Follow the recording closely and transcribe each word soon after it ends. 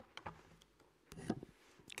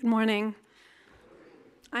Good morning.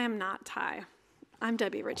 I am not Ty. I'm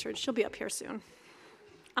Debbie Richards. She'll be up here soon.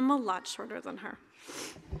 I'm a lot shorter than her.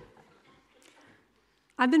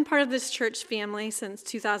 I've been part of this church family since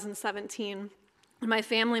 2017. My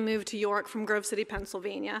family moved to York from Grove City,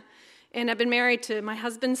 Pennsylvania. And I've been married to my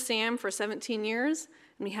husband, Sam, for 17 years.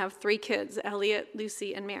 And we have 3 kids, Elliot,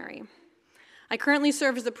 Lucy, and Mary. I currently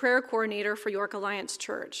serve as the prayer coordinator for York Alliance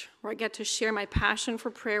Church, where I get to share my passion for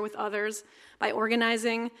prayer with others by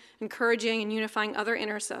organizing, encouraging, and unifying other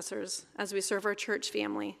intercessors as we serve our church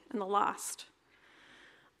family and the lost.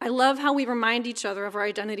 I love how we remind each other of our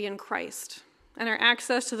identity in Christ and our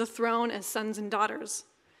access to the throne as sons and daughters.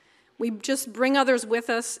 We just bring others with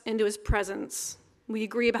us into his presence. We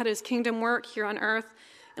agree about his kingdom work here on earth,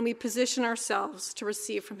 and we position ourselves to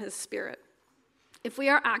receive from his Spirit. If we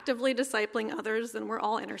are actively discipling others, then we're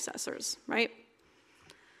all intercessors, right?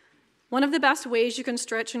 One of the best ways you can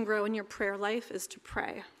stretch and grow in your prayer life is to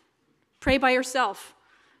pray. Pray by yourself.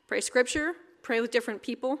 Pray scripture. Pray with different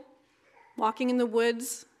people. Walking in the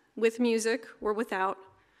woods, with music or without.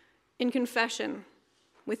 In confession,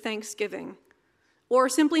 with thanksgiving. Or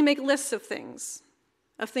simply make lists of things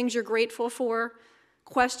you're grateful for,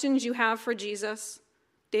 questions you have for Jesus,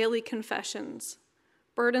 daily confessions,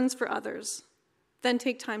 burdens for others. Then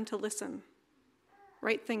take time to listen.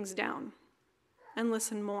 Write things down. And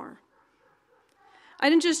listen more. I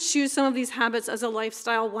didn't just choose some of these habits as a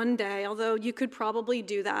lifestyle one day, although you could probably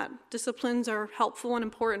do that. Disciplines are helpful and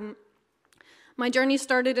important. My journey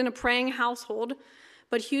started in a praying household,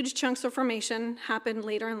 but huge chunks of formation happened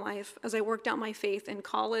later in life as I worked out my faith in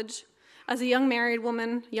college, as a young married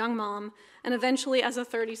woman, young mom, and eventually as a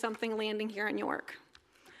 30-something landing here in York.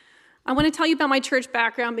 I want to tell you about my church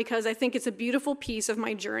background because I think it's a beautiful piece of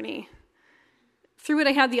my journey. Through it,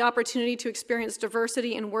 I had the opportunity to experience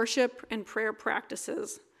diversity in worship and prayer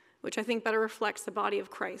practices, which I think better reflects the body of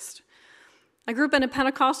Christ. I grew up in a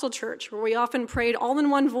Pentecostal church where we often prayed all in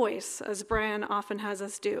one voice, as Brian often has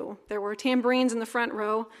us do. There were tambourines in the front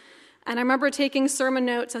row, and I remember taking sermon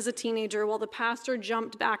notes as a teenager while the pastor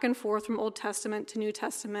jumped back and forth from Old Testament to New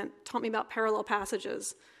Testament, taught me about parallel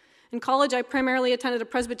passages. In college, I primarily attended a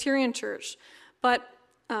Presbyterian church, but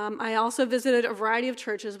I also visited a variety of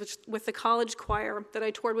churches with the college choir that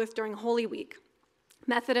I toured with during Holy Week.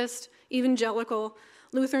 Methodist, Evangelical,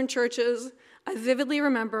 Lutheran churches. I vividly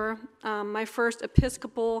remember my first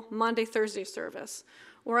Episcopal Monday-Thursday service,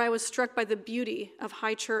 where I was struck by the beauty of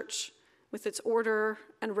high church with its order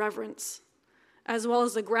and reverence, as well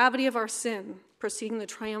as the gravity of our sin preceding the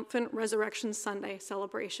triumphant Resurrection Sunday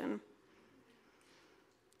celebration.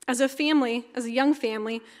 As a young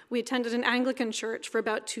family, we attended an Anglican church for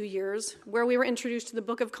about 2 years, where we were introduced to the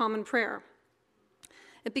Book of Common Prayer.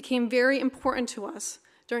 It became very important to us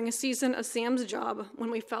during a season of Sam's job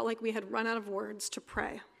when we felt like we had run out of words to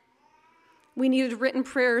pray. We needed written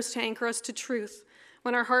prayers to anchor us to truth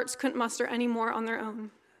when our hearts couldn't muster any more on their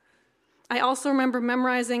own. I also remember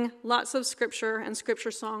memorizing lots of scripture and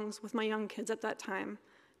scripture songs with my young kids at that time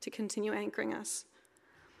to continue anchoring us.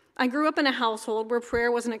 I grew up in a household where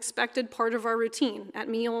prayer was an expected part of our routine at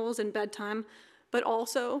meals and bedtime, but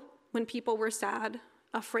also when people were sad,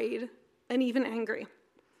 afraid, and even angry.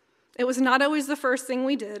 It was not always the first thing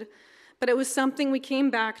we did, but it was something we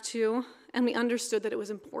came back to, and we understood that it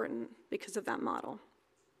was important because of that model.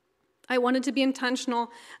 I wanted to be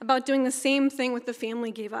intentional about doing the same thing what the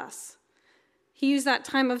family gave us. He used that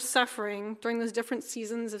time of suffering during those different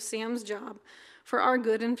seasons of Sam's job for our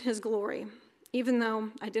good and his glory, even though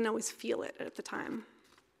I didn't always feel it at the time.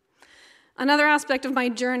 Another aspect of my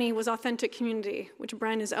journey was authentic community, which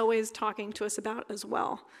Brian is always talking to us about as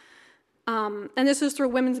well. And this was through a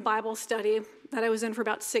women's Bible study that I was in for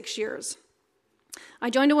about 6 years. I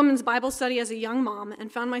joined a women's Bible study as a young mom and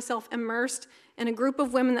found myself immersed in a group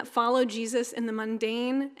of women that followed Jesus in the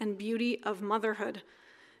mundane and beauty of motherhood.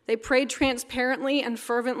 They prayed transparently and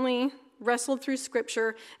fervently, wrestled through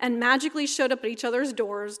scripture, and magically showed up at each other's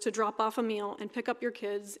doors to drop off a meal and pick up your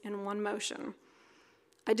kids in one motion.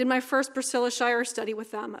 I did my first Priscilla Shire study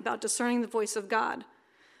with them about discerning the voice of God.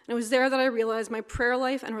 And it was there that I realized my prayer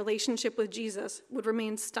life and relationship with Jesus would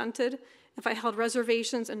remain stunted if I held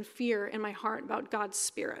reservations and fear in my heart about God's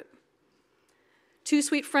Spirit. 2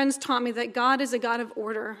 sweet friends taught me that God is a God of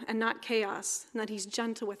order and not chaos, and that he's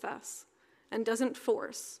gentle with us and doesn't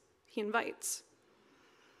force, he invites.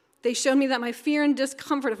 They showed me that my fear and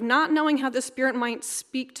discomfort of not knowing how the Spirit might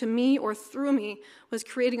speak to me or through me was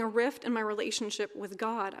creating a rift in my relationship with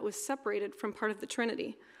God. I was separated from part of the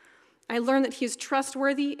Trinity. I learned that he is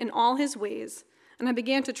trustworthy in all his ways, and I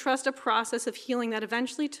began to trust a process of healing that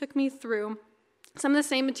eventually took me through Some of the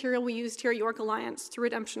same material we used here at York Alliance through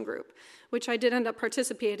Redemption Group, which I did end up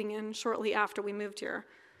participating in shortly after we moved here.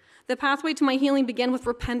 The pathway to my healing began with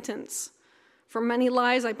repentance for many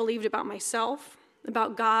lies I believed about myself,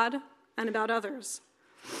 about God, and about others.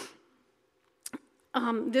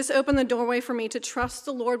 This opened the doorway for me to trust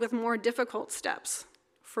the Lord with more difficult steps,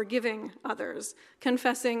 forgiving others,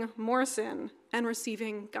 confessing more sin, and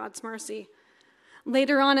receiving God's mercy.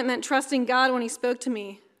 Later on, it meant trusting God when he spoke to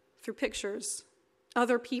me through pictures,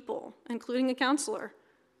 other people, including a counselor,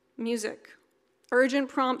 music, urgent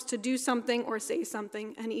prompts to do something or say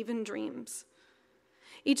something, and even dreams.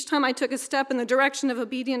 Each time I took a step in the direction of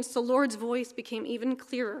obedience, the Lord's voice became even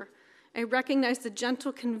clearer. I recognized the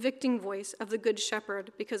gentle, convicting voice of the Good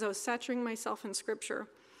Shepherd because I was saturating myself in Scripture.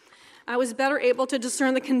 I was better able to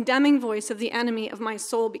discern the condemning voice of the enemy of my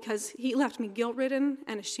soul because he left me guilt-ridden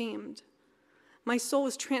and ashamed. My soul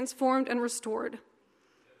was transformed and restored.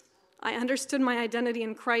 I understood my identity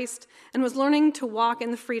in Christ and was learning to walk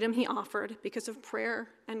in the freedom he offered because of prayer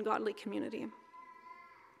and godly community.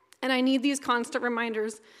 And I need these constant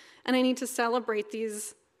reminders, and I need to celebrate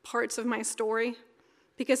these parts of my story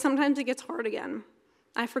because sometimes it gets hard again.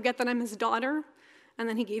 I forget that I'm his daughter, and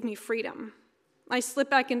then he gave me freedom. I slip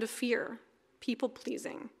back into fear,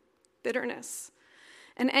 people-pleasing, bitterness,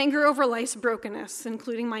 and anger over life's brokenness,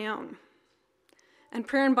 including my own. And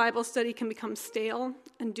prayer and Bible study can become stale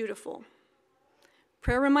and dutiful.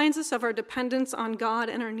 Prayer reminds us of our dependence on God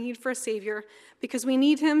and our need for a Savior because we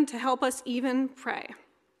need him to help us even pray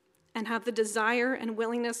and have the desire and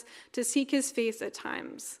willingness to seek his face at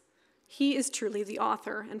times. He is truly the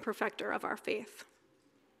author and perfecter of our faith.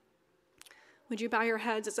 Would you bow your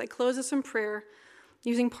heads as I close this in prayer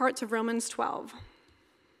using parts of Romans 12?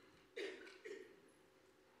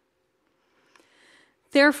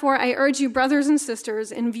 Therefore, I urge you, brothers and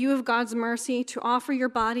sisters, in view of God's mercy, to offer your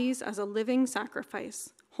bodies as a living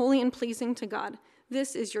sacrifice, holy and pleasing to God.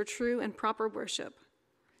 This is your true and proper worship.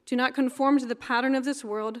 Do not conform to the pattern of this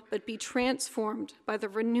world, but be transformed by the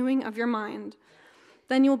renewing of your mind.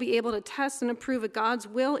 Then you will be able to test and approve what God's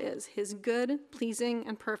will is, his good, pleasing,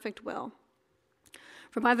 and perfect will.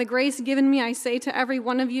 For by the grace given me, I say to every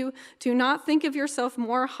one of you, do not think of yourself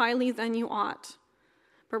more highly than you ought,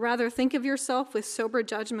 but rather think of yourself with sober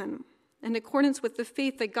judgment, in accordance with the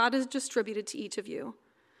faith that God has distributed to each of you.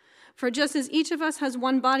 For just as each of us has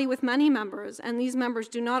one body with many members, and these members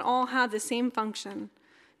do not all have the same function,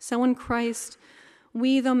 so in Christ,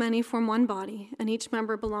 we, though many, form one body, and each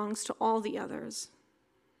member belongs to all the others.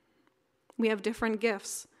 We have different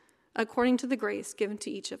gifts, according to the grace given to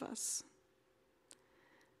each of us.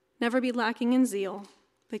 Never be lacking in zeal,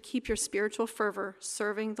 but keep your spiritual fervor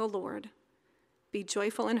serving the Lord. Be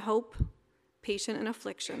joyful in hope, patient in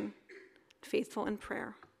affliction, faithful in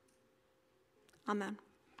prayer. Amen.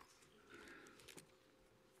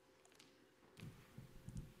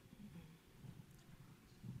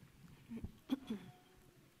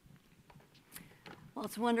 Well,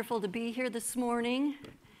 it's wonderful to be here this morning.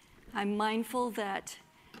 I'm mindful that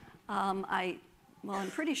I'm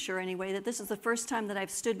pretty sure anyway, that this is the first time that I've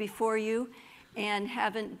stood before you and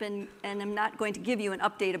I'm not going to give you an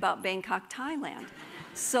update about Bangkok, Thailand.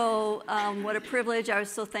 So what a privilege. I was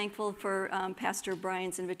so thankful for Pastor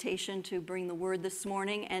Brian's invitation to bring the word this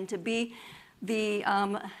morning and to be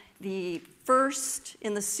the first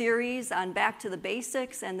in the series on Back to the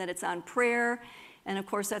Basics, and that it's on prayer. And of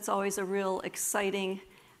course, that's always a real exciting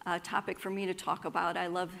topic for me to talk about. I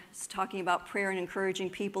love talking about prayer and encouraging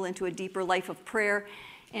people into a deeper life of prayer.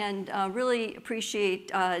 And really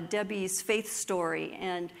appreciate Debbie's faith story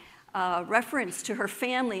and reference to her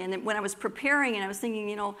family. And when I was preparing, and I was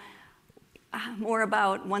thinking, more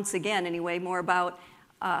about, once again anyway, more about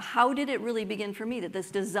how did it really begin for me, that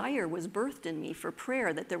this desire was birthed in me for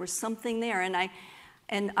prayer, that there was something there.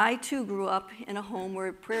 And I too grew up in a home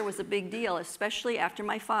where prayer was a big deal, especially after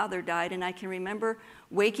my father died. And I can remember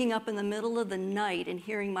waking up in the middle of the night and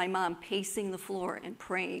hearing my mom pacing the floor and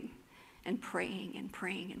praying. And praying and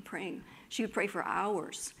praying and praying. She would pray for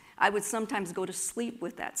hours. I would sometimes go to sleep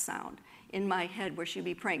with that sound in my head where she'd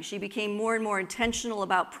be praying. She became more and more intentional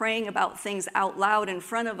about praying about things out loud in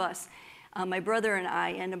front of us, my brother and I,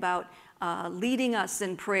 and about leading us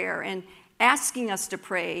in prayer and asking us to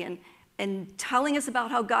pray and telling us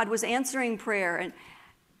about how God was answering prayer.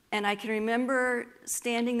 And I can remember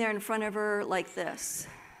standing there in front of her like this.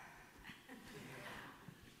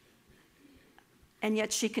 And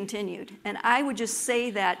yet she continued. And I would just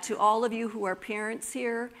say that to all of you who are parents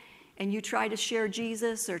here, and you try to share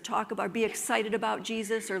Jesus or be excited about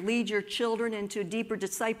Jesus or lead your children into deeper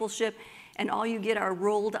discipleship, and all you get are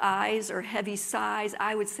rolled eyes or heavy sighs,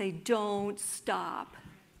 I would say, don't stop.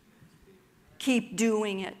 keep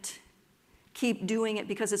doing it. Keep doing it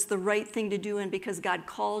because it's the right thing to do and because God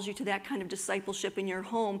calls you to that kind of discipleship in your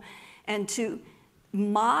home, and to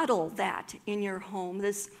model that in your home,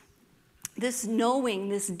 this knowing,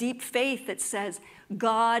 this deep faith that says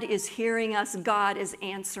God is hearing us, God is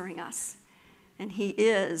answering us. And he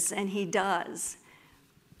is, and he does.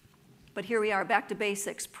 But here we are, back to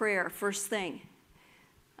basics, prayer, first thing.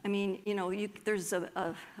 I mean, there's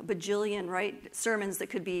a bajillion, right, sermons that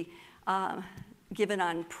could be given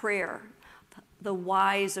on prayer. The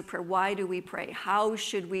whys of prayer. Why do we pray? How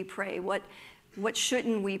should we pray? What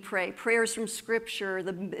shouldn't we pray? Prayers from Scripture,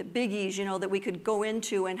 the biggies, that we could go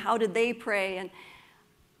into, and how did they pray? And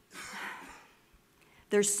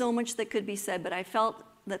there's so much that could be said, but I felt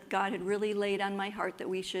that God had really laid on my heart that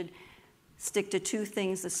we should stick to two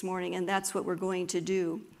things this morning, and that's what we're going to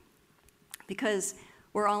do. Because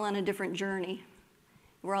we're all on a different journey.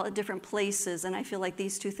 We're all at different places, and I feel like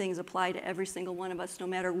these two things apply to every single one of us, no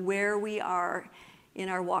matter where we are in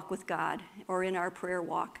our walk with God or in our prayer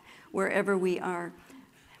walk, wherever we are.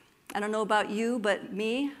 I don't know about you, but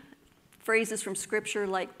me, phrases from Scripture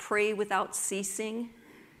like pray without ceasing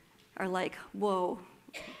are like, whoa,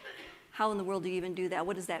 how in the world do you even do that?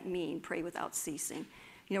 What does that mean, pray without ceasing?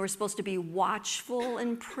 We're supposed to be watchful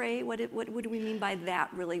and pray. What do we mean by that,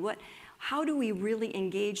 really? How do we really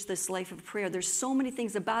engage this life of prayer? There's so many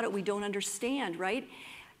things about it we don't understand, right?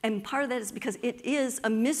 And part of that is because it is a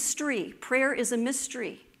mystery. Prayer is a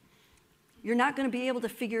mystery. You're not going to be able to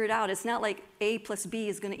figure it out. It's not like A plus B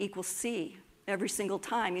is going to equal C every single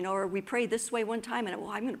time, or we pray this way one time and,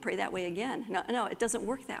 I'm going to pray that way again. No, it doesn't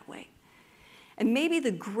work that way. And maybe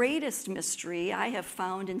the greatest mystery I have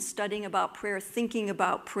found in studying about prayer, thinking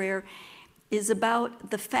about prayer, is about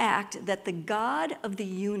the fact that the God of the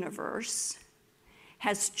universe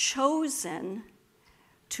has chosen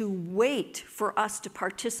to wait for us to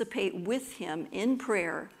participate with him in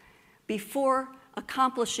prayer before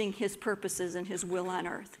accomplishing his purposes and his will on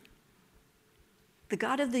earth. The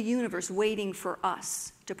God of the universe waiting for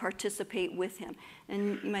us to participate with him.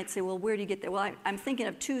 And you might say, well, where do you get that? Well, I'm thinking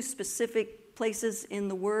of two specific places in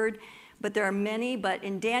the Word, but there are many. But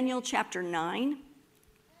in Daniel chapter 9,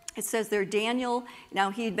 it says there, Daniel,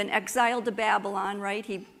 now he'd been exiled to Babylon, right?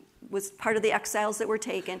 He was part of the exiles that were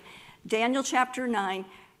taken. Daniel chapter 9,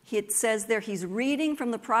 it says there he's reading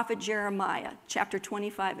from the prophet Jeremiah, chapter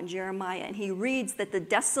 25 in Jeremiah, and he reads that the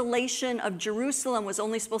desolation of Jerusalem was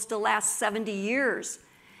only supposed to last 70 years.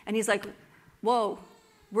 And he's like, whoa,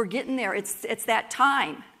 we're getting there. It's that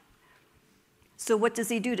time. So what does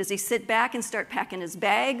he do? Does he sit back and start packing his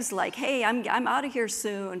bags like, hey, I'm out of here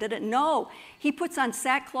soon? No. He puts on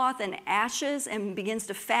sackcloth and ashes and begins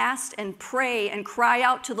to fast and pray and cry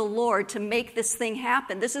out to the Lord to make this thing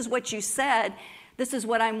happen. This is what you said. This is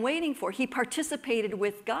what I'm waiting for. He participated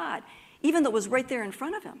with God, even though it was right there in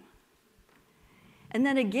front of him. And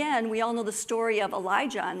then again, we all know the story of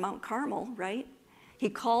Elijah on Mount Carmel, right? He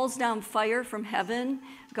calls down fire from heaven.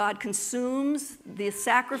 God consumes the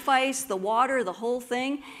sacrifice, the water, the whole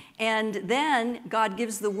thing. And then God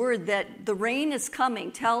gives the word that the rain is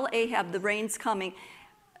coming. Tell Ahab the rain's coming.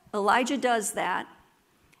 Elijah does that.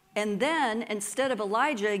 And then instead of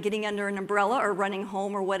Elijah getting under an umbrella or running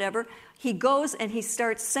home or whatever, he goes and he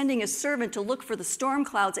starts sending his servant to look for the storm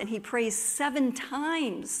clouds, and he prays 7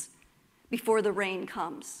 times before the rain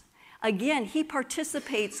comes. Again, he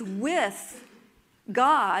participates with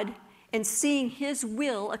God and seeing his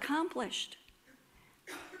will accomplished.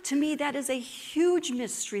 To me, that is a huge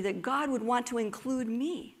mystery that God would want to include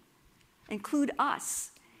me, include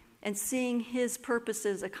us, and seeing his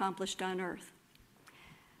purposes accomplished on earth.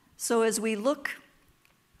 So as we look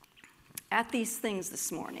at these things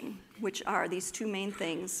this morning, which are these two main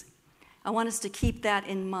things, I want us to keep that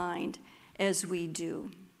in mind as we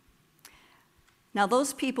do. Now,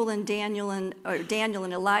 those people in Daniel and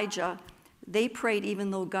Elijah, they prayed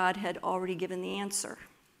even though God had already given the answer.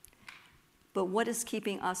 But what is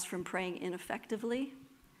keeping us from praying ineffectively,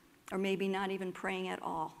 or maybe not even praying at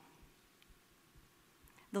all?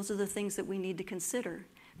 Those are the things that we need to consider,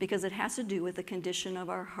 because it has to do with the condition of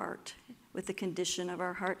our heart, with the condition of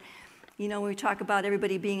our heart. When we talk about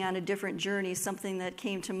everybody being on a different journey, something that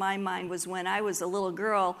came to my mind was when I was a little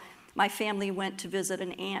girl, my family went to visit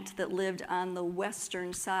an aunt that lived on the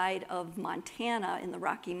western side of Montana in the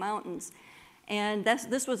Rocky Mountains. And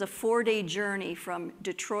this was a 4-day journey from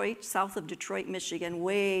Detroit, south of Detroit, Michigan,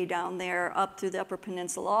 way down there, up through the Upper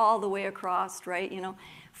Peninsula, all the way across, right?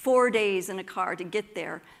 4 days in a car to get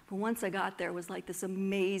there. But once I got there, it was like this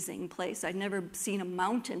amazing place. I'd never seen a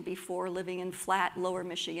mountain before, living in flat, lower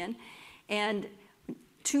Michigan. And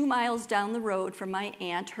 2 miles down the road from my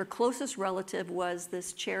aunt, her closest relative was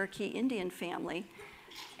this Cherokee Indian family.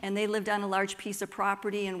 And they lived on a large piece of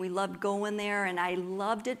property, and we loved going there. And I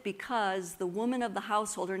loved it because the woman of the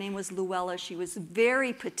household, her name was Luella, she was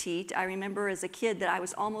very petite. I remember as a kid that I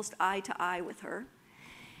was almost eye to eye with her.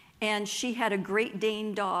 And she had a Great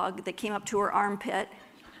Dane dog that came up to her armpit.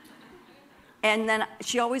 And then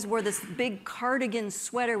she always wore this big cardigan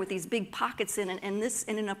sweater with these big pockets in it, and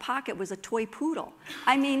in a pocket was a toy poodle.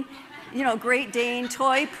 I mean, Great Dane,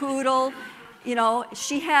 toy poodle.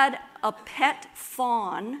 She had a pet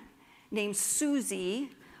fawn named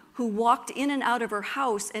Susie who walked in and out of her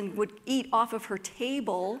house and would eat off of her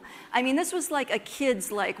table. I mean, this was like a kid's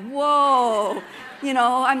whoa.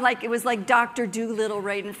 I'm like, it was like Dr. Dolittle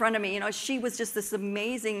right in front of me. She was just this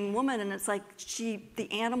amazing woman, and it's like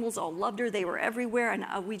the animals all loved her. They were everywhere, and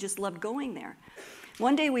we just loved going there.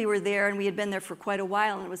 One day we were there, and we had been there for quite a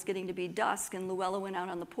while, and it was getting to be dusk, and Luella went out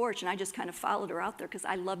on the porch, and I just kind of followed her out there because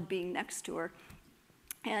I loved being next to her.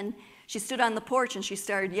 And she stood on the porch, and she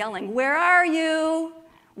started yelling, "Where are you?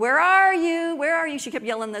 Where are you? Where are you?" She kept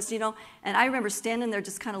yelling this, And I remember standing there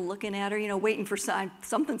just kind of looking at her, waiting for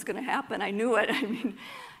something's going to happen. I knew it.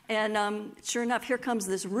 And sure enough, here comes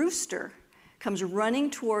this rooster, comes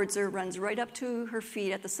running towards her, runs right up to her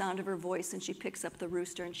feet at the sound of her voice, and she picks up the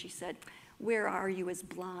rooster, and she said, "Where are you?" is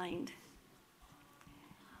blind.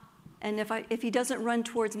 And if he doesn't run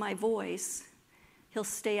towards my voice, he'll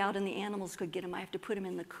stay out and the animals could get him. I have to put him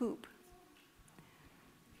in the coop.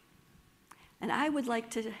 And I would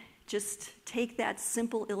like to just take that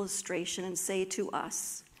simple illustration and say to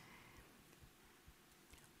us,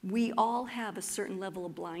 we all have a certain level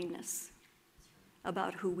of blindness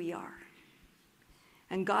about who we are.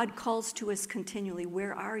 And God calls to us continually,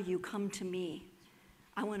 "Where are you? Come to me.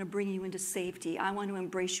 I want to bring you into safety. I want to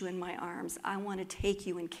embrace you in my arms. I want to take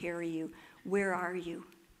you and carry you. Where are you?"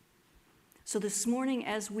 So this morning,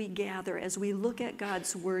 as we gather, as we look at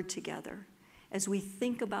God's word together, as we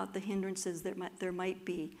think about the hindrances that there might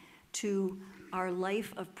be to our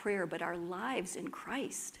life of prayer, but our lives in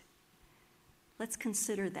Christ, let's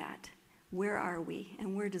consider that. Where are we,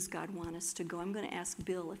 and where does God want us to go? I'm going to ask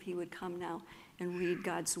Bill if he would come now and read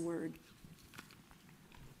God's word.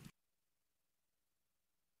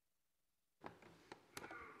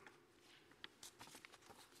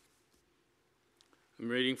 I'm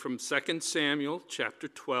reading from 2 Samuel chapter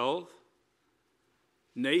 12.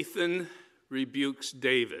 Nathan rebukes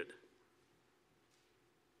David.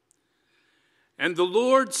 And the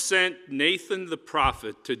Lord sent Nathan the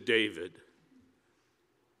prophet to David.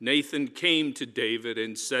 Nathan came to David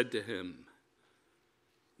and said to him,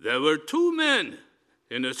 "There were 2 men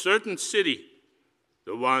in a certain city,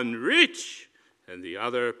 the one rich and the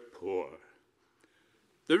other poor.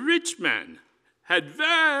 The rich man had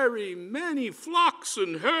very many flocks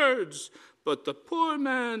and herds, but the poor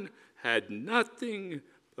man had nothing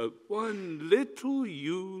but one little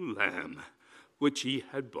ewe lamb, which he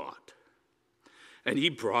had bought. And he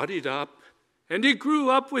brought it up, and it grew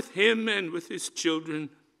up with him and with his children.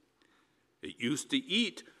 It used to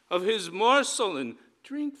eat of his morsel and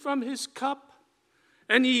drink from his cup,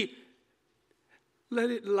 and he let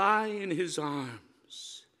it lie in his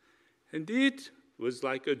arms, and it was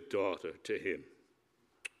like a daughter to him.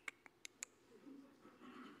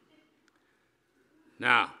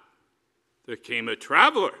 Now, there came a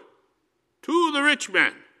traveler to the rich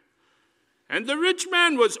man, and the rich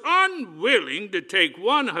man was unwilling to take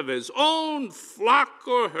one of his own flock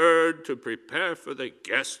or herd to prepare for the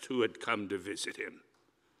guest who had come to visit him.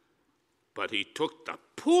 But he took the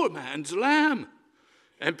poor man's lamb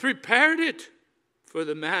and prepared it for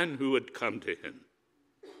the man who had come to him.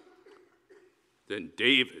 Then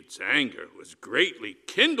David's anger was greatly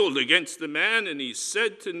kindled against the man, and he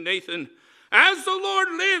said to Nathan, "As the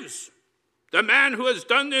Lord lives, the man who has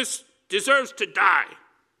done this deserves to die.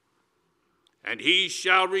 And he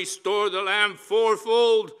shall restore the lamb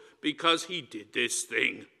 4-fold because he did this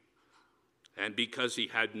thing, and because he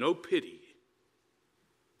had no pity."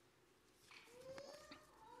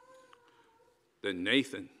 Then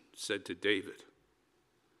Nathan said to David,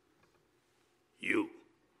 "You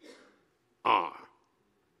are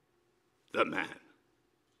the man.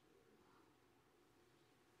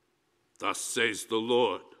 Thus says the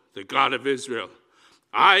Lord, the God of Israel,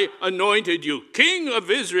 I anointed you king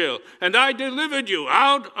of Israel, and I delivered you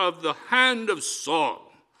out of the hand of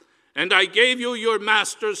Saul. And I gave you your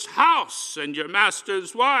master's house and your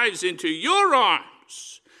master's wives into your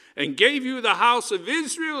arms, and gave you the house of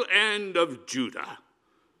Israel and of Judah.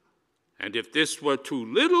 And if this were too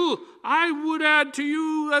little, I would add to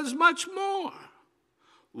you as much more.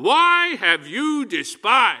 Why have you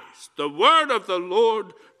despised the word of the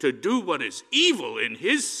Lord to do what is evil in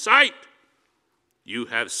his sight? You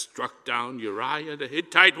have struck down Uriah the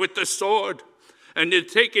Hittite with the sword, and have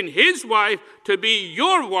taken his wife to be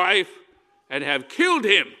your wife, and have killed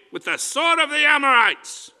him with the sword of the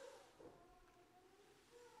Amorites.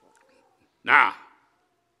 Now,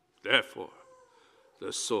 therefore,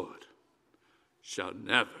 the sword shall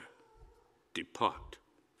never depart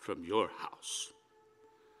from your house,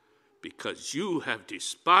 because you have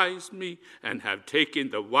despised me and have taken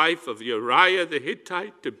the wife of Uriah the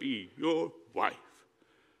Hittite to be your wife.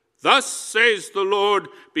 Thus says the Lord,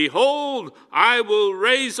 behold, I will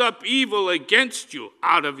raise up evil against you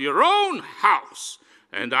out of your own house,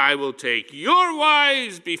 and I will take your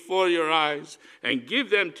wives before your eyes and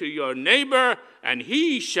give them to your neighbor, and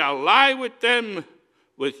he shall lie with them,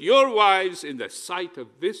 with your wives in the sight of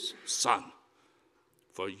this sun.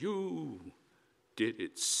 For you did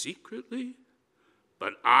it secretly,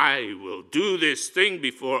 but I will do this thing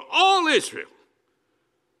before all Israel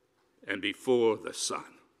and before the sun.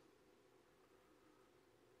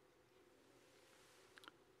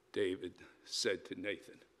 David said to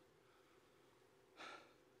Nathan,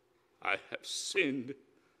 I have sinned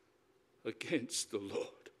against the Lord.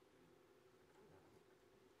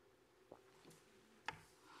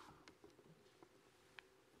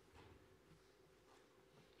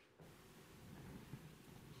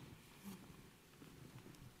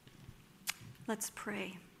 Let's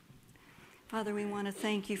pray. Father, we want to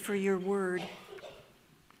thank you for your word,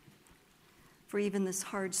 for even this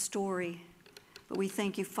hard story. But we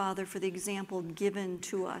thank you, Father, for the example given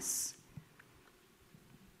to us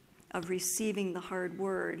of receiving the hard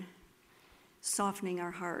word, softening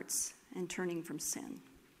our hearts, and turning from sin.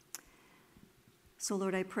 So,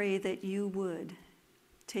 Lord, I pray that you would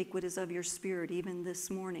take what is of your Spirit even this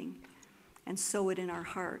morning and sow it in our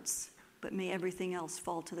hearts, but may everything else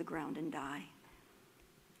fall to the ground and die.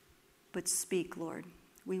 But speak, Lord.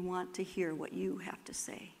 We want to hear what you have to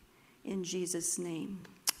say. In Jesus' name,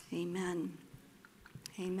 amen.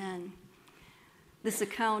 Amen. This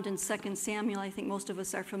account in 2 Samuel, I think most of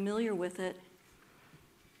us are familiar with it.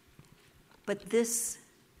 But this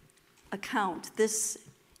account, this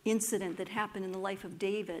incident that happened in the life of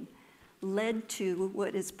David, led to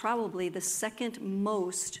what is probably the second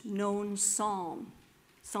most known psalm,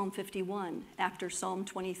 Psalm 51, after Psalm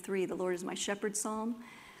 23, the Lord is my shepherd psalm.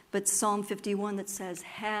 But Psalm 51 that says,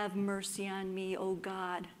 have mercy on me, O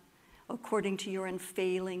God, according to your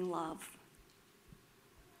unfailing love.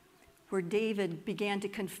 Where David began to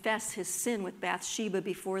confess his sin with Bathsheba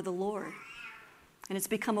before the Lord. And it's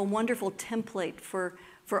become a wonderful template for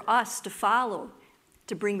us to follow,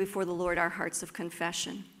 to bring before the Lord our hearts of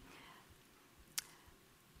confession.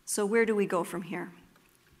 So where do we go from here?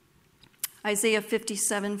 Isaiah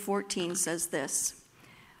 57:14 says this,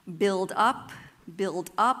 build up,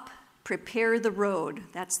 prepare the road,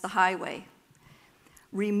 that's the highway.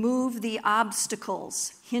 Remove the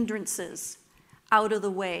obstacles, hindrances, out of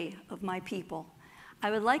the way of my people.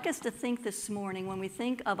 I would like us to think this morning, when we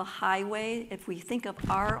think of a highway, if we think of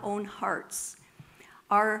our own hearts,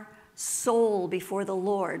 our soul before the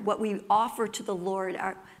Lord, what we offer to the Lord,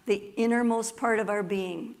 the innermost part of our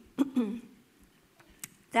being,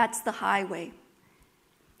 that's the highway.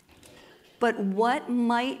 But what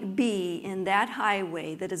might be in that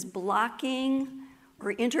highway that is blocking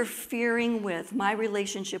or interfering with my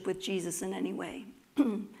relationship with Jesus in any way?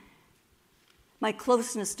 My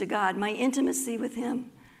closeness to God, my intimacy with him.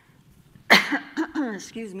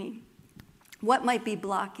 Excuse me. What might be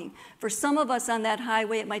blocking? For some of us on that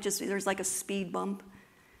highway, it might just be there's like a speed bump.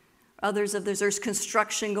 Others of there's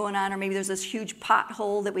construction going on, or maybe there's this huge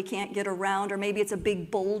pothole that we can't get around, or maybe it's a big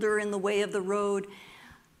boulder in the way of the road.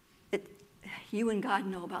 You and God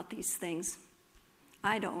know about these things.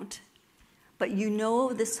 I don't. But you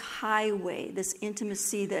know this highway, this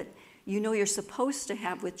intimacy that you know you're supposed to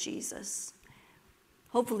have with Jesus.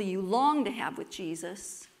 Hopefully you long to have with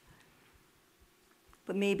Jesus,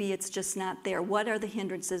 but maybe it's just not there. What are the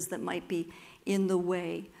hindrances that might be in the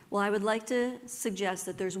way? Well, I would like to suggest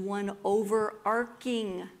that there's one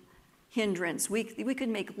overarching hindrance. We could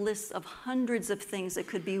make lists of hundreds of things that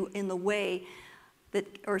could be in the way,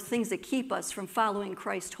 or things that keep us from following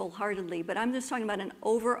Christ wholeheartedly. But I'm just talking about an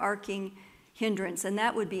overarching hindrance, and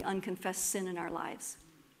that would be unconfessed sin in our lives.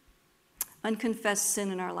 Unconfessed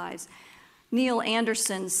sin in our lives. Neil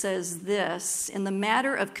Anderson says this, in the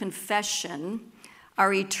matter of confession,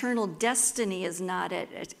 our eternal destiny is not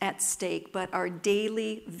at stake, but our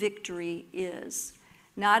daily victory is.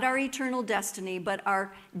 Not our eternal destiny, but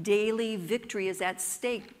our daily victory is at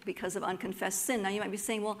stake because of unconfessed sin. Now you might be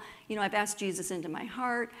saying, well, I've asked Jesus into my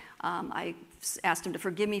heart. I asked him to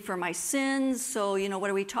forgive me for my sins. So, what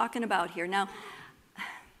are we talking about here? Now,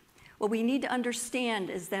 what we need to understand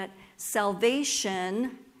is that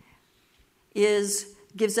salvation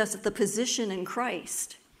gives us the position in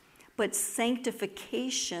Christ. But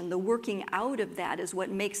sanctification, the working out of that, is what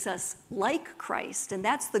makes us like Christ. And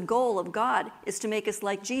that's the goal of God, is to make us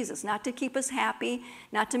like Jesus. Not to keep us happy,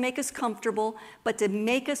 not to make us comfortable, but to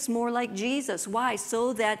make us more like Jesus. Why?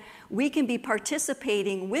 So that we can be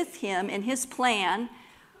participating with him in his plan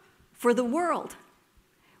for the world.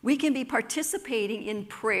 We can be participating in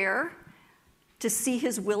prayer to see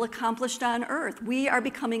his will accomplished on earth. We are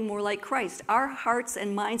becoming more like Christ. Our hearts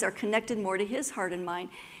and minds are connected more to his heart and mind.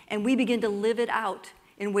 And we begin to live it out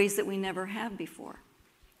in ways that we never have before.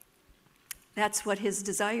 That's what his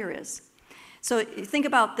desire is. So think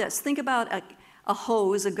about this. Think about a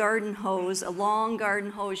hose, a garden hose, a long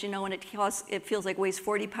garden hose, and it feels like weighs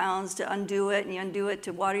 40 pounds to undo it, and you undo it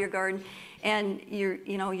to water your garden, and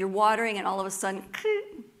you're watering, and all of a sudden,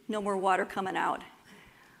 no more water coming out.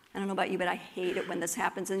 I don't know about you, but I hate it when this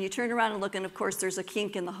happens. And you turn around and look, and of course, there's a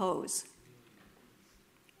kink in the hose.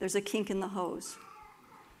 There's a kink in the hose.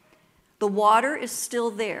 The water is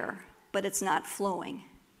still there, but it's not flowing.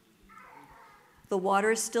 The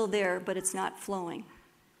water is still there, but it's not flowing.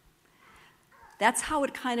 That's how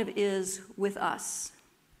it kind of is with us.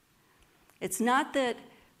 It's not that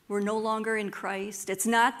we're no longer in Christ. It's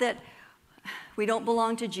not that we don't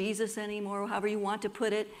belong to Jesus anymore, however you want to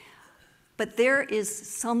put it. But there is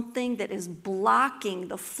something that is blocking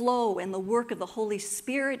the flow and the work of the Holy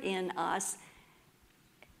Spirit in us.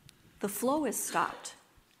 The flow is stopped.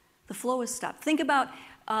 The flow is stopped. Think about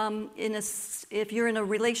if you're in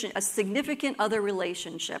a significant other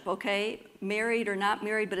relationship, okay, married or not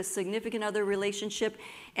married, but a significant other relationship,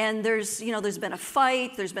 and there's been a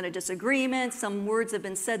fight, there's been a disagreement, some words have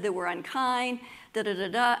been said that were unkind,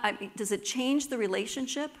 does it change the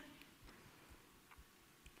relationship?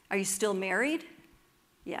 Are you still married?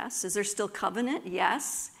 Yes. Is there still covenant?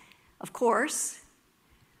 Yes, of course.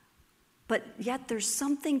 But yet there's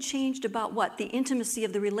something changed about what? The intimacy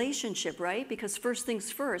of the relationship, right? Because first things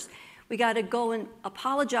first, we got to go and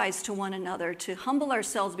apologize to one another, to humble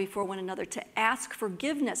ourselves before one another, to ask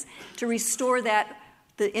forgiveness, to restore the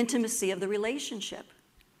intimacy of the relationship.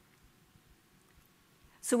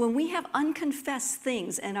 So when we have unconfessed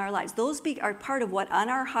things in our lives, those are part of what on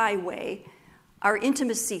our highway, our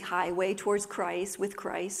intimacy highway towards Christ, with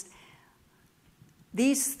Christ,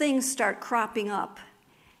 these things start cropping up.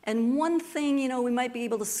 And one thing, we might be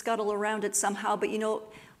able to scuttle around it somehow, but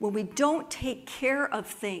when we don't take care of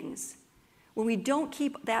things, when we don't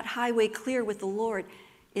keep that highway clear with the Lord,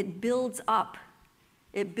 it builds up.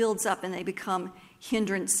 It builds up and they become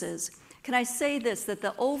hindrances. Can I say this, that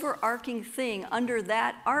the overarching thing under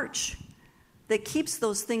that arch that keeps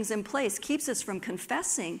those things in place, keeps us from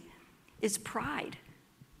confessing, is pride.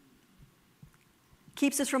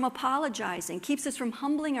 Keeps us from apologizing, keeps us from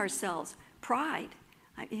humbling ourselves. Pride.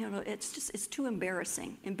 It's too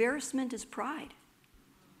embarrassing. Embarrassment is pride.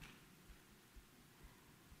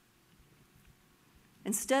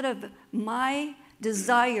 Instead of my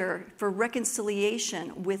desire for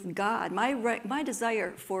reconciliation with God, my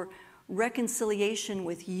desire for reconciliation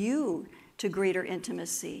with you to greater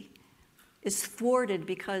intimacy is thwarted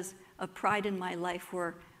because of pride in my life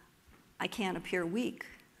where I can't appear weak.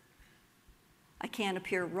 I can't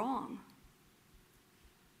appear wrong.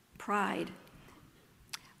 Pride.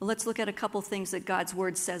 Well, let's look at a couple things that God's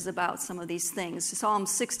word says about some of these things. Psalm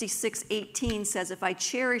 66:18 says, if I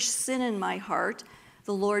cherish sin in my heart,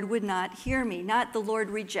 the Lord would not hear me. Not the Lord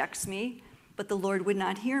rejects me, but the Lord would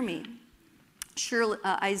not hear me. Surely,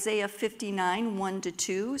 Isaiah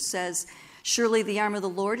 59:1-2 says, surely the arm of the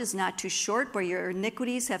Lord is not too short, but your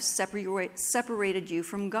iniquities have separated you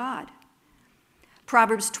from God.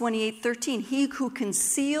 Proverbs 28:13, he who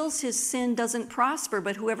conceals his sin doesn't prosper,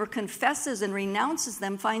 but whoever confesses and renounces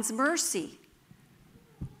them finds mercy.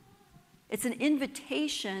 It's an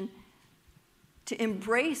invitation to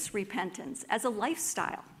embrace repentance as a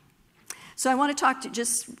lifestyle. So I want to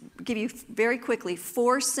just give you very quickly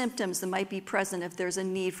 4 symptoms that might be present if there's a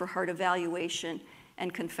need for heart evaluation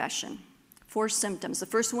and confession. 4 symptoms. The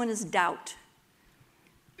first one is doubt.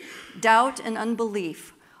 Doubt and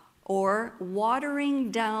unbelief, or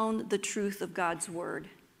watering down the truth of God's word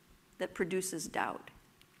that produces doubt.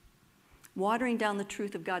 Watering down the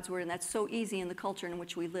truth of God's word, and that's so easy in the culture in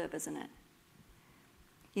which we live, isn't it?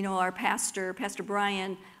 You know, our Pastor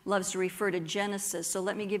Brian, loves to refer to Genesis, so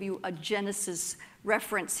let me give you a Genesis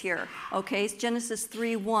reference here, okay? It's Genesis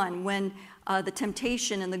 3:1, when the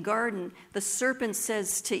temptation in the garden, the serpent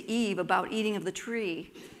says to Eve about eating of the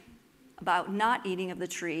tree, about not eating of the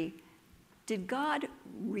tree. Did God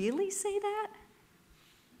really say that?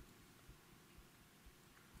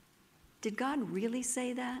 Did God really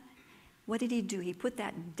say that? What did he do? He put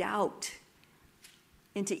that doubt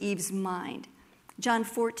into Eve's mind. John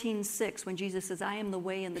 14:6, when Jesus says, I am the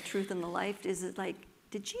way and the truth and the life, is it like,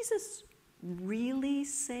 did Jesus really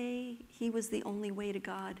say he was the only way to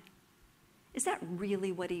God? Is that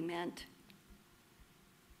really what he meant?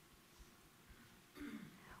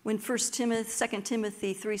 When 2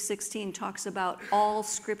 Timothy 3:16 talks about all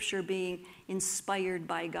Scripture being inspired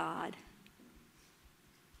by God,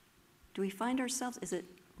 do we find ourselves, is it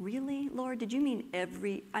really, Lord? Did you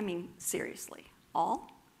mean seriously,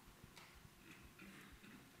 all?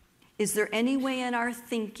 Is there any way in our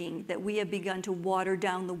thinking that we have begun to water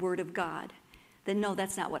down the Word of God? Then no,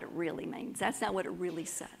 that's not what it really means. That's not what it really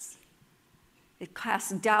says. It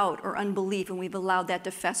casts doubt or unbelief, and we've allowed that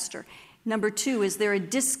to fester. Number 2, is there a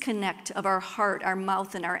disconnect of our heart, our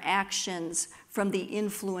mouth, and our actions from the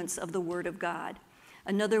influence of the Word of God?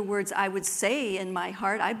 In other words, I would say in my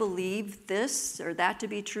heart, I believe this or that to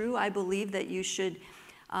be true. I believe that you should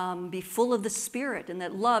be full of the Spirit, and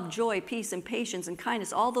that love, joy, peace, and patience, and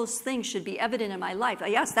kindness, all those things should be evident in my life.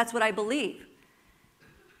 Yes, that's what I believe.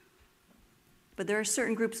 But there are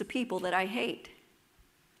certain groups of people that I hate.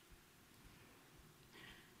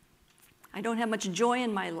 I don't have much joy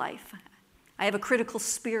in my life. I have a critical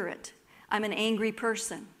spirit. I'm an angry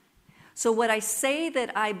person. So what I say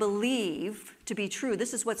that I believe to be true,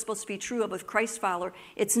 this is what's supposed to be true of a Christ follower,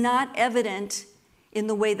 it's not evident in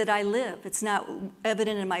the way that I live. It's not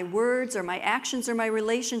evident in my words or my actions or my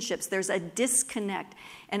relationships. There's a disconnect.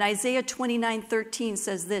 And Isaiah 29:13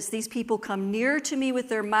 says this, these people come near to me with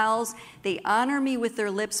their mouths, they honor me with their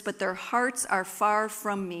lips, but their hearts are far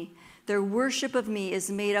from me. Their worship of me is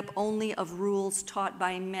made up only of rules taught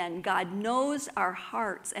by men. God knows our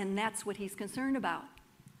hearts, and that's what he's concerned about.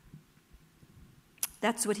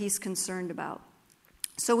 That's what he's concerned about.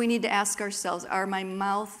 So we need to ask ourselves, are my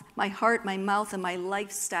heart, my mouth, and my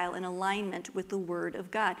lifestyle in alignment with the Word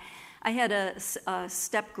of God? I had a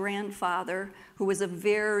step-grandfather who was a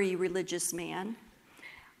very religious man,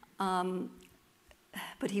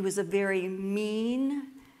 but he was a very mean,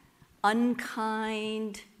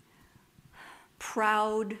 unkind,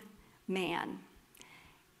 proud man.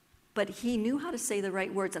 But he knew how to say the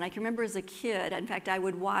right words. And I can remember as a kid, in fact, I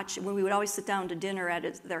would watch, when we would always sit down to dinner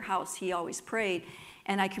at their house, he always prayed.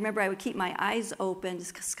 And I can remember I would keep my eyes open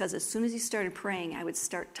because as soon as he started praying, I would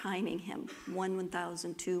start timing him. 1,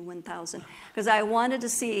 1,000, 2, 1,000. Because I wanted to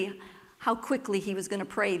see how quickly he was going to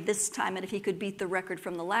pray this time and if he could beat the record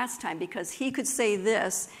from the last time. Because he could say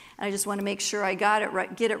this, and I just want to make sure I got it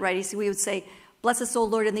right, get it right. We would say, bless us, O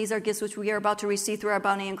Lord, and these are gifts which we are about to receive through our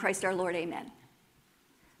bounty in Christ our Lord. Amen.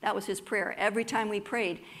 That was his prayer every time we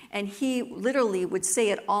prayed. And he literally would say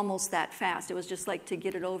it almost that fast. It was just like to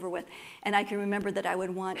get it over with. And I can remember that I would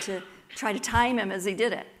want to try to time him as he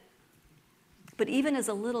did it. But even as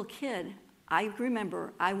a little kid, I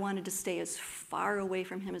remember I wanted to stay as far away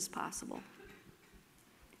from him as possible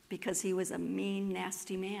because he was a mean,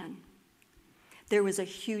 nasty man. There was a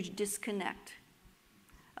huge disconnect,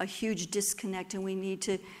 and we need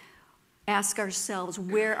to ask ourselves,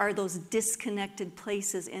 where are those disconnected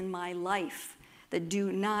places in my life that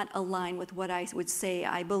do not align with what I would say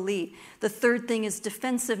I believe? The third thing is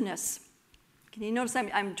defensiveness. Can you notice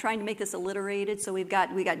I'm trying to make this alliterated? So we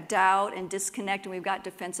got doubt and disconnect, and we've got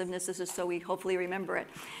defensiveness. This is so we hopefully remember it.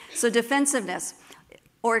 So defensiveness,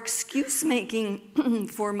 or excuse making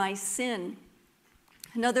for my sin.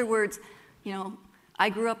 In other words, I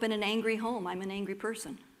grew up in an angry home. I'm an angry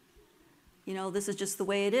person. This is just the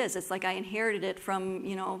way it is. It's like I inherited it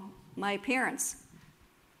from, my parents.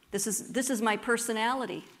 This is my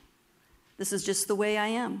personality. This is just the way I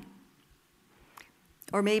am.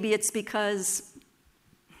 Or maybe it's because,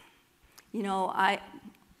 I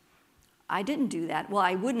didn't do that. Well,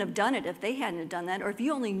 I wouldn't have done it if they hadn't done that. Or if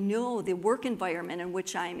you only know the work environment in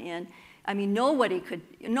which I'm in, nobody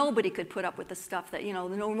could put up with the stuff that,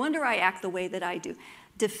 no wonder I act the way that I do.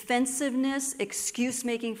 Defensiveness,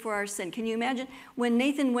 excuse-making for our sin. Can you imagine? When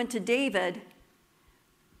Nathan went to David,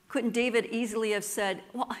 couldn't David easily have said,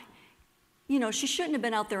 well, she shouldn't have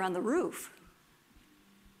been out there on the roof.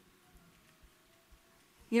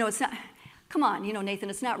 It's not, come on, Nathan,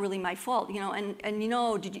 it's not really my fault, and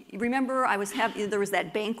did you remember there was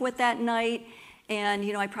that banquet that night, And,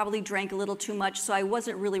 I probably drank a little too much, so I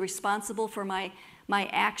wasn't really responsible for my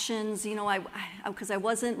actions, because I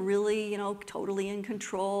wasn't really, totally in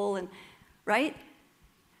control, and right?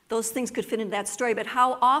 Those things could fit into that story, but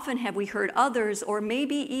how often have we heard others, or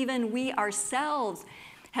maybe even we ourselves,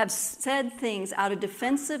 have said things out of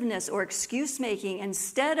defensiveness or excuse-making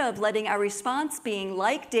instead of letting our response being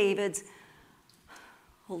like David's,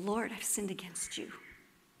 "Oh Lord, I've sinned against you.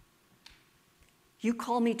 You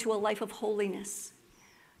call me to a life of holiness.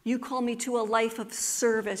 You call me to a life of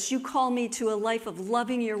service. You call me to a life of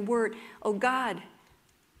loving your word. Oh God,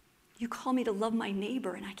 you call me to love my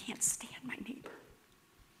neighbor, and I can't stand my neighbor."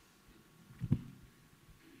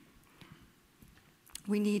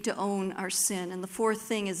 We need to own our sin. And the fourth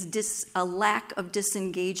thing is a lack of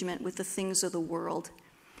disengagement with the things of the world.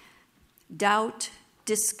 Doubt,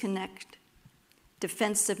 disconnect,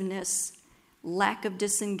 defensiveness, lack of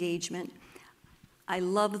disengagement. I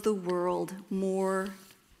love the world more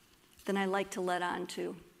than I like to let on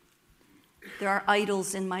to. There are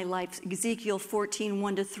idols in my life. Ezekiel 14,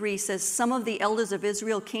 1-3 says, "Some of the elders of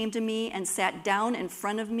Israel came to me and sat down in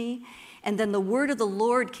front of me. And then the word of the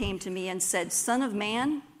Lord came to me and said, 'Son of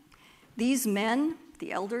man, these men,'"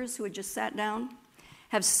 the elders who had just sat down,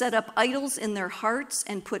 "'have set up idols in their hearts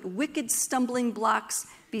and put wicked stumbling blocks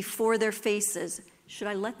before their faces. Should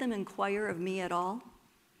I let them inquire of me at all?'"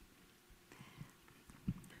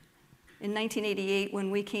 In 1988,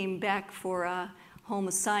 when we came back for a home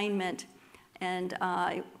assignment, and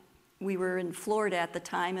we were in Florida at the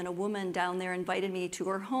time, and a woman down there invited me to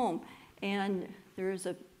her home. And there's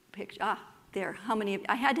a picture. There. How many?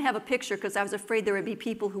 I had to have a picture because I was afraid there would be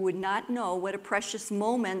people who would not know what a Precious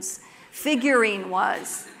Moments figurine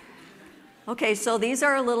was. Okay, so these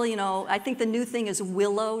are a little, I think the new thing is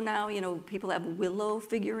Willow now. People have Willow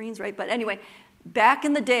figurines, right? But anyway, back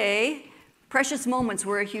in the day, Precious Moments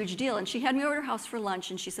were a huge deal. And she had me over to her house for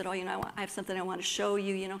lunch, and she said, "Oh, I have something I want to show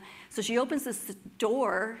you, So she opens this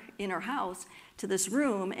door in her house to this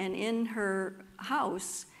room, and in her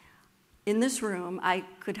house, in this room, I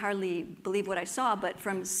could hardly believe what I saw, but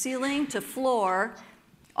from ceiling to floor,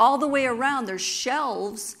 all the way around, there's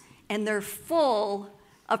shelves, and they're full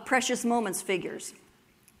of Precious Moments figures.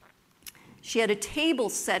 She had a table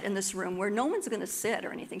set in this room where no one's going to sit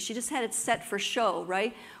or anything. She just had it set for show,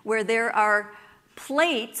 right? Where there are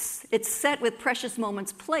plates, it's set with Precious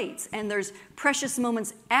Moments plates, and there's Precious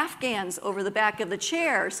Moments Afghans over the back of the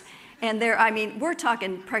chairs. And we're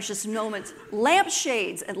talking Precious Moments,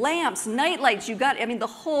 lampshades and lamps, night lights. The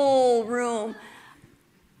whole room.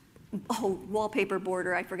 Oh, wallpaper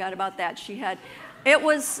border, I forgot about that. It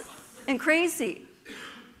was crazy.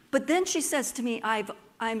 But then she says to me,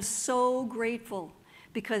 I'm so grateful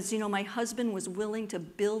because, my husband was willing to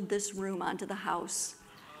build this room onto the house.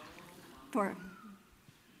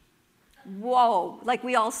 Whoa, like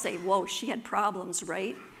we all say, whoa, she had problems,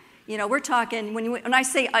 right? We're talking, when I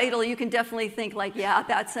say idol, you can definitely think like, yeah,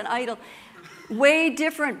 that's an idol. Way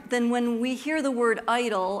different than when we hear the word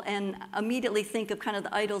idol and immediately think of kind of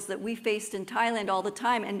the idols that we faced in Thailand all the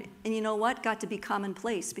time. And you know what? Got to be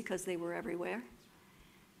commonplace because they were everywhere.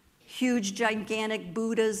 Huge, gigantic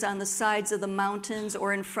Buddhas on the sides of the mountains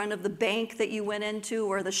or in front of the bank that you went into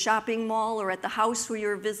or the shopping mall or at the house where you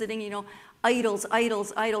were visiting, idols,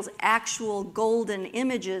 idols, idols, actual golden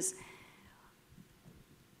images.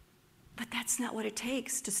 But that's not what it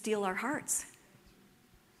takes to steal our hearts.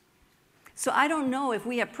 So I don't know if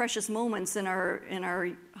we have Precious Moments in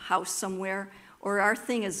our house somewhere or our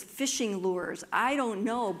thing is fishing lures. I don't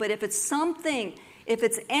know. But if it's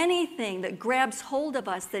anything that grabs hold of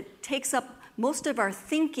us, that takes up most of our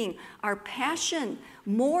thinking, our passion,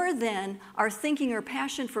 more than our thinking or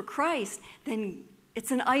passion for Christ, then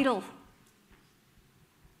it's an idol.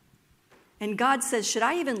 And God says, should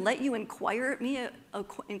I even let you inquire of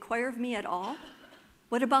me at all?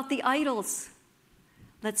 What about the idols?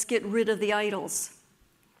 Let's get rid of the idols.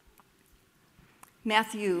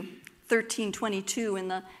 Matthew 13:22 in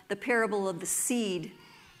the parable of the seed.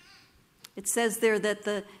 It says there that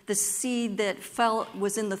the seed that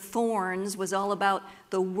was in the thorns was all about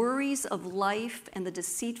the worries of life and the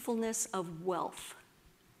deceitfulness of wealth.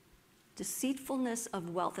 Deceitfulness of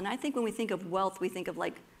wealth. And I think when we think of wealth, we think of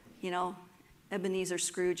Ebenezer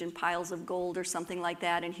Scrooge and piles of gold or something like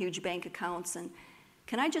that and huge bank accounts. And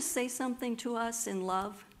can I just say something to us in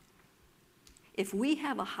love? If we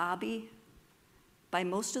have a hobby, by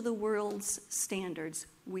most of the world's standards,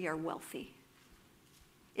 we are wealthy.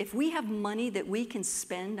 If we have money that we can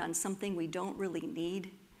spend on something we don't really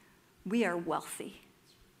need, we are wealthy.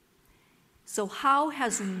 So how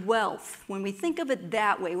has wealth, when we think of it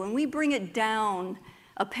that way, when we bring it down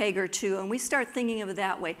a peg or two, and we start thinking of it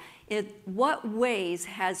that way. In what ways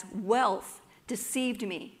has wealth deceived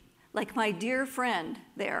me? Like my dear friend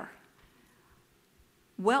there.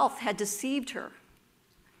 Wealth had deceived her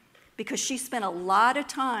because she spent a lot of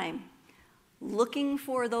time looking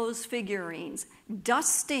for those figurines,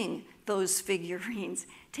 dusting those figurines,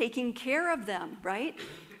 taking care of them, right?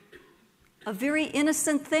 A very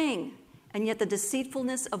innocent thing. And yet the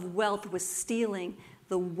deceitfulness of wealth was stealing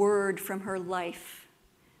the word from her life,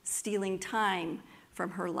 stealing time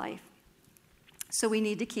from her life. So we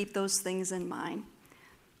need to keep those things in mind.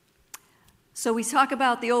 So we talk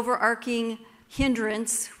about the overarching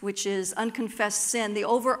hindrance, which is unconfessed sin. The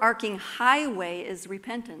overarching highway is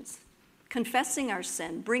repentance, confessing our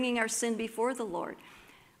sin, bringing our sin before the Lord.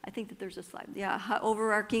 I think that there's a slide. Yeah,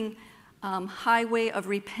 overarching highway of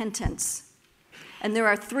repentance. And there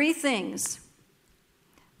are three things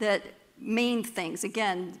main things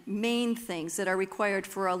that are required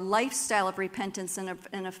for a lifestyle of repentance and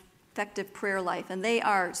an effective prayer life. And they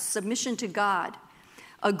are submission to God,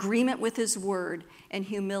 agreement with His Word, and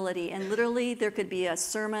humility. And literally, there could be a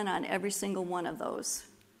sermon on every single one of those.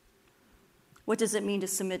 What does it mean to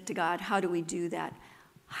submit to God? How do we do that?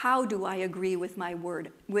 How do I agree with my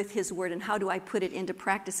word, with His Word, and how do I put it into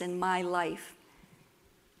practice in my life?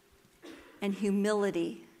 And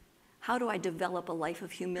humility. How do I develop a life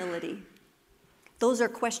of humility? Those are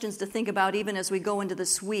questions to think about even as we go into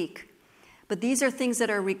this week. But these are things that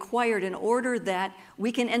are required in order that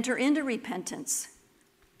we can enter into repentance.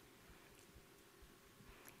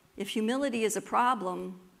 If humility is a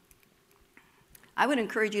problem, I would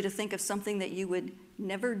encourage you to think of something that you would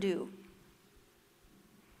never do.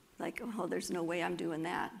 Like, oh, there's no way I'm doing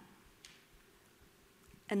that.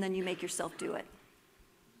 And then you make yourself do it.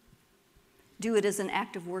 Do it as an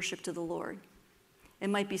act of worship to the Lord.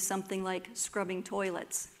 It might be something like scrubbing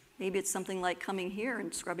toilets. Maybe it's something like coming here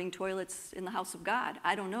and scrubbing toilets in the house of God.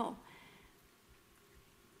 I don't know.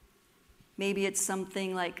 Maybe it's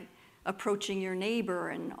something like approaching your neighbor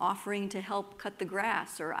and offering to help cut the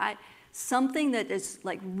grass, or something that is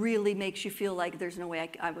like really makes you feel like there's no way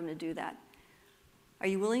I'm going to do that. Are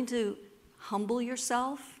you willing to humble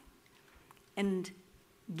yourself and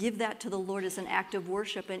give that to the Lord as an act of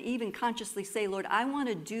worship, and even consciously say, Lord, I want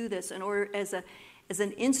to do this in order as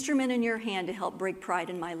an instrument in your hand to help break pride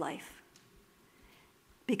in my life?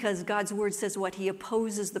 Because God's word says what? He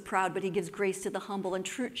opposes the proud, but He gives grace to the humble. And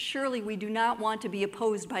surely we do not want to be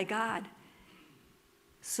opposed by God.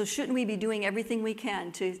 So shouldn't we be doing everything we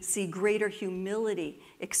can to see greater humility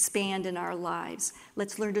expand in our lives?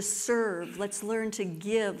 Let's learn to serve. Let's learn to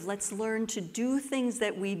give. Let's learn to do things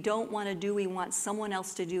that we don't want to do. We want someone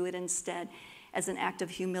else to do it instead, as an act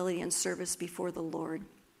of humility and service before the Lord.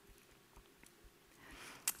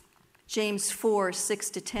 James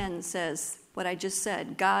 4:6-10 says what I just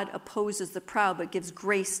said. God opposes the proud but gives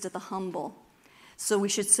grace to the humble. So we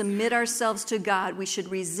should submit ourselves to God. We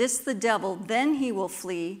should resist the devil, then he will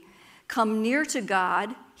flee. Come near to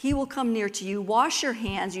God, He will come near to you. Wash your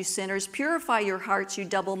hands, you sinners. Purify your hearts, you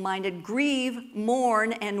double-minded. Grieve,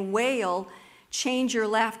 mourn, and wail. Change your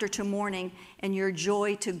laughter to mourning and your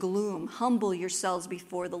joy to gloom. Humble yourselves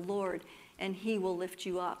before the Lord, and He will lift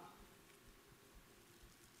you up.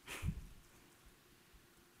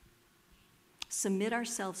 Submit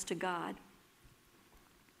ourselves to God.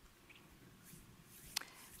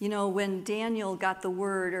 You know, when Daniel got the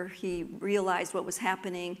word, or he realized what was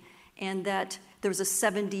happening, and that there was a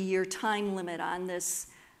 70-year time limit on this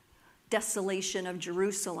desolation of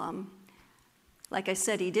Jerusalem, like I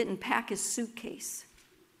said, he didn't pack his suitcase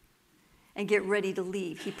and get ready to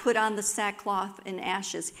leave. He put on the sackcloth and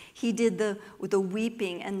ashes. He did the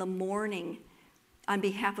weeping and the mourning on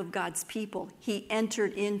behalf of God's people. He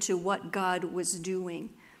entered into what God was doing.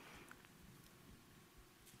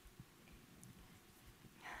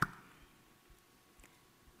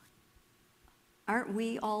 Aren't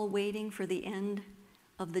we all waiting for the end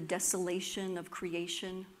of the desolation of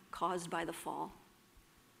creation caused by the fall?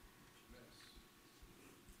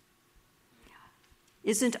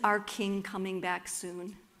 Isn't our King coming back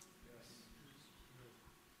soon?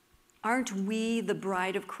 Aren't we the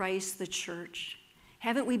bride of Christ, the church?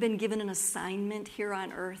 Haven't we been given an assignment here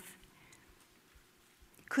on earth?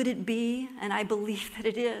 Could it be, and I believe that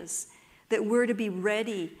it is, that we're to be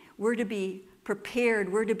ready, we're to be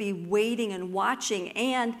prepared, we're to be waiting and watching,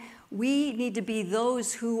 and we need to be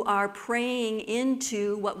those who are praying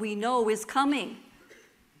into what we know is coming.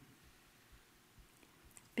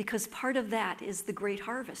 Because part of that is the great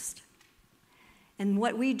harvest. And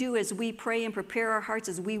what we do as we pray and prepare our hearts,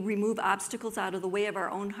 as we remove obstacles out of the way of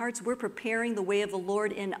our own hearts, we're preparing the way of the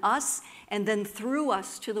Lord in us and then through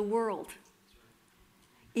us to the world.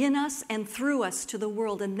 in us and through us to the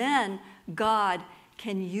world. And then God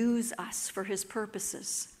can use us for his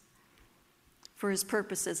purposes. For his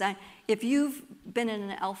purposes. If you've been in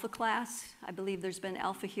an Alpha class, I believe there's been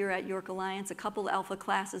Alpha here at York Alliance, a couple Alpha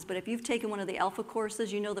classes, but if you've taken one of the Alpha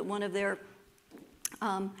courses, you know that one of their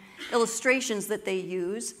illustrations that they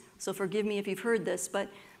use, so forgive me if you've heard this, but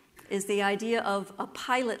is the idea of a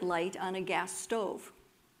pilot light on a gas stove.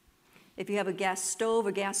 If you have a gas stove,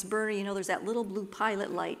 a gas burner, you know there's that little blue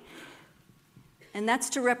pilot light. And that's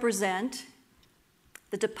to represent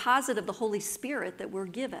the deposit of the Holy Spirit that we're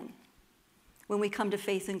given. When we come to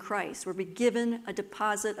faith in Christ, we're given a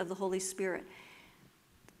deposit of the Holy Spirit.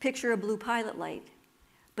 Picture a blue pilot light.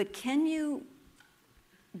 But can you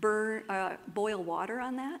boil water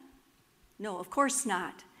on that? No, of course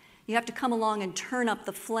not. You have to come along and turn up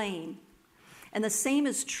the flame. And the same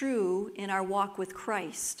is true in our walk with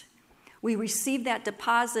Christ. We receive that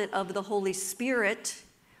deposit of the Holy Spirit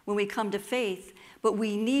when we come to faith, but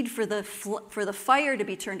we need for the fire to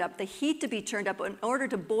be turned up, the heat to be turned up in order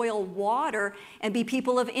to boil water and be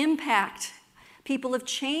people of impact, people of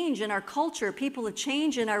change in our culture, people of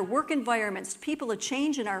change in our work environments, people of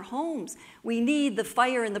change in our homes. We need the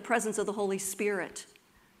fire and the presence of the Holy Spirit.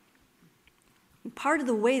 And part of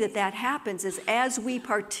the way that happens is as we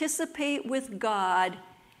participate with God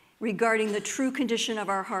regarding the true condition of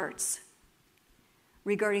our hearts.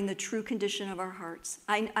 Regarding the true condition of our hearts.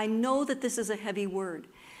 I know that this is a heavy word,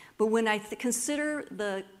 but when I consider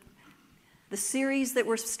the series that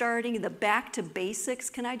we're starting, the Back to Basics,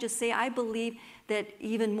 can I just say I believe that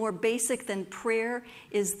even more basic than prayer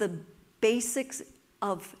is the basics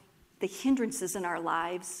of the hindrances in our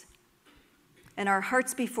lives and our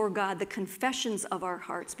hearts before God, the confessions of our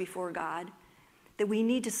hearts before God, that we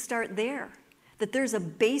need to start there, that there's a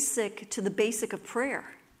basic to the basic of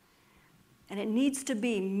prayer. And it needs to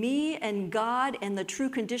be me and God and the true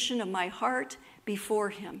condition of my heart before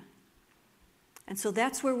him. And so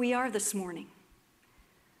that's where we are this morning.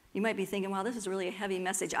 You might be thinking, wow, this is really a heavy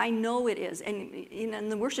message. I know it is.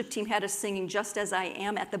 And the worship team had us singing Just As I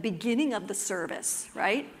Am at the beginning of the service,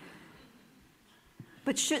 right?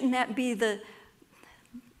 But shouldn't that be the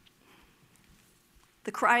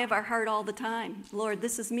cry of our heart all the time? Lord,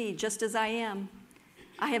 this is me, just as I am.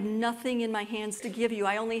 I have nothing in my hands to give you.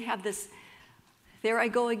 I only have this. There I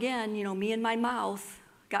go again, me and my mouth.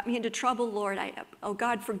 Got me into trouble, Lord. Oh,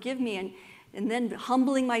 God, forgive me. And then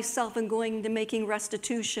humbling myself and going to making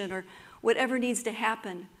restitution or whatever needs to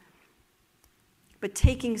happen. But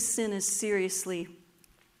taking sin as seriously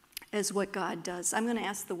as what God does. I'm going to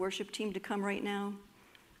ask the worship team to come right now.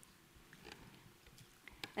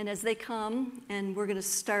 And as they come, and we're going to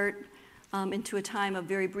start into a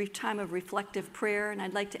very brief time of reflective prayer. And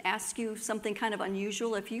I'd like to ask you something kind of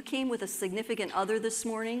unusual. If you came with a significant other this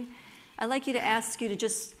morning, I'd like you to ask you to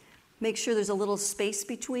just make sure there's a little space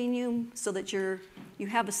between you so that you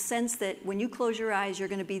have a sense that when you close your eyes, you're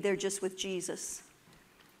going to be there just with Jesus.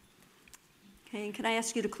 Okay, and can I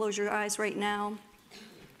ask you to close your eyes right now?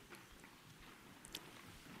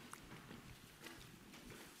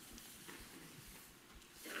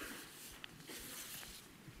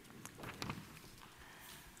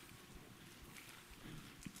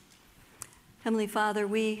 Heavenly Father,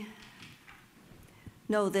 we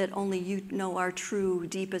know that only you know our true,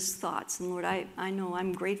 deepest thoughts. And Lord, I know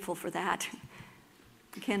I'm grateful for that.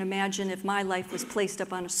 I can't imagine if my life was placed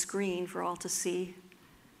up on a screen for all to see.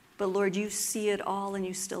 But Lord, you see it all and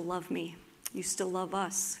you still love me. You still love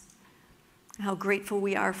us. How grateful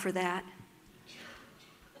we are for that.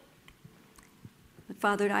 But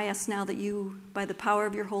Father, I ask now that you, by the power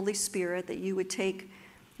of your Holy Spirit, that you would take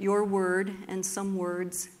your word and some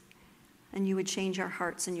words and you would change our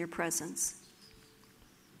hearts in your presence.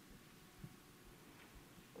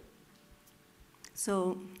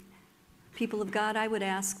 So, people of God, I would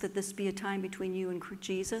ask that this be a time between you and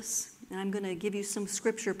Jesus. And I'm going to give you some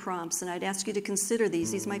scripture prompts, and I'd ask you to consider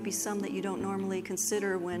these. These might be some that you don't normally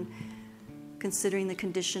consider when considering the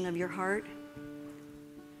condition of your heart.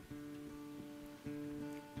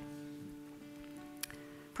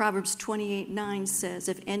 Proverbs 28:9 says,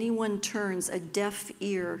 if anyone turns a deaf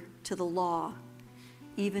ear to the law,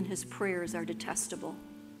 even his prayers are detestable.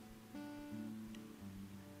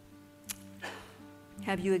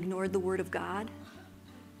 Have you ignored the word of God?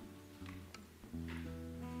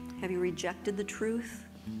 Have you rejected the truth?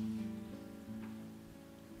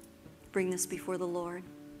 Bring this before the Lord.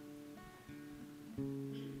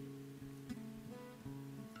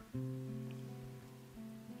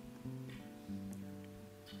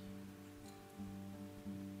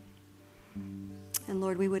 And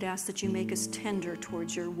Lord, we would ask that you make us tender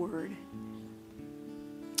towards your word.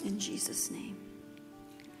 In Jesus' name,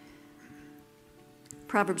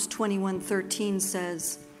 Proverbs 21:13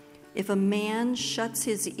 says, "If a man shuts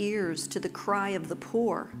his ears to the cry of the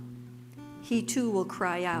poor, he too will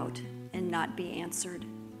cry out and not be answered."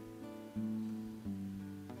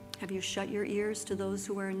 Have you shut your ears to those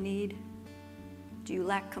who are in need? Do you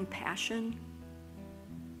lack compassion?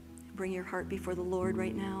 Bring your heart before the Lord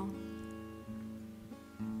right now.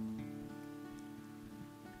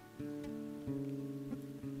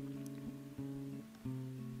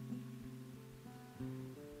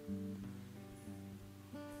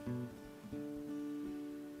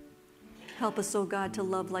 Help us, O God, to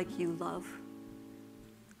love like you love.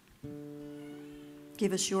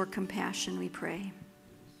 Give us your compassion, we pray.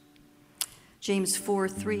 James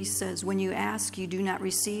 4:3 says, "When you ask, you do not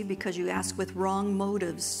receive because you ask with wrong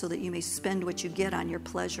motives so that you may spend what you get on your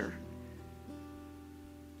pleasure."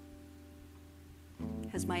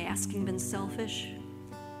 Has my asking been selfish?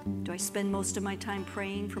 Do I spend most of my time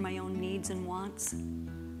praying for my own needs and wants?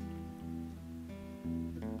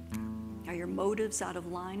 Are your motives out of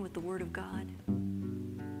line with the Word of God?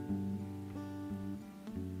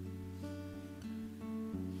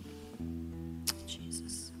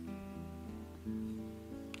 Jesus.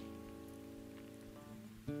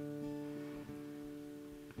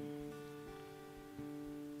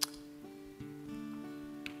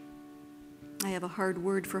 I have a hard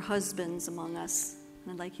word for husbands among us,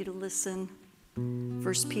 and I'd like you to listen.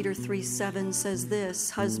 1 Peter 3:7 says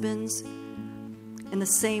this, "Husbands, in the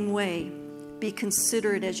same way, be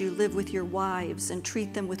considerate as you live with your wives and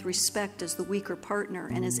treat them with respect as the weaker partner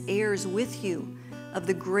and as heirs with you of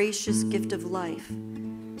the gracious gift of life,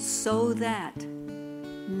 so that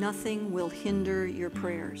nothing will hinder your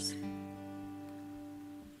prayers."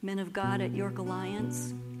 Men of God at York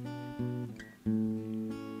Alliance,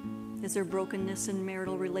 is there brokenness in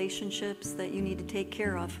marital relationships that you need to take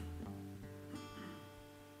care of?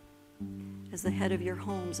 As the head of your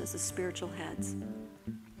homes, as the spiritual heads.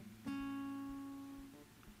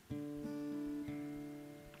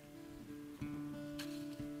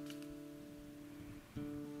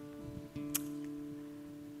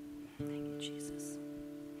 Thank you, Jesus.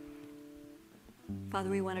 Father,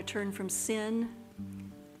 we want to turn from sin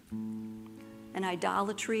and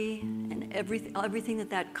idolatry and everything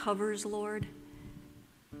that covers, Lord.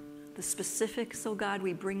 The specifics, oh God,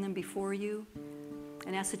 we bring them before you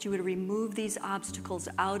and ask that you would remove these obstacles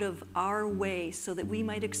out of our way so that we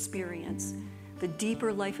might experience the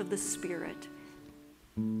deeper life of the Spirit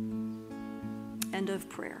and of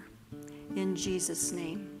prayer. In Jesus'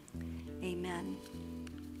 name, amen.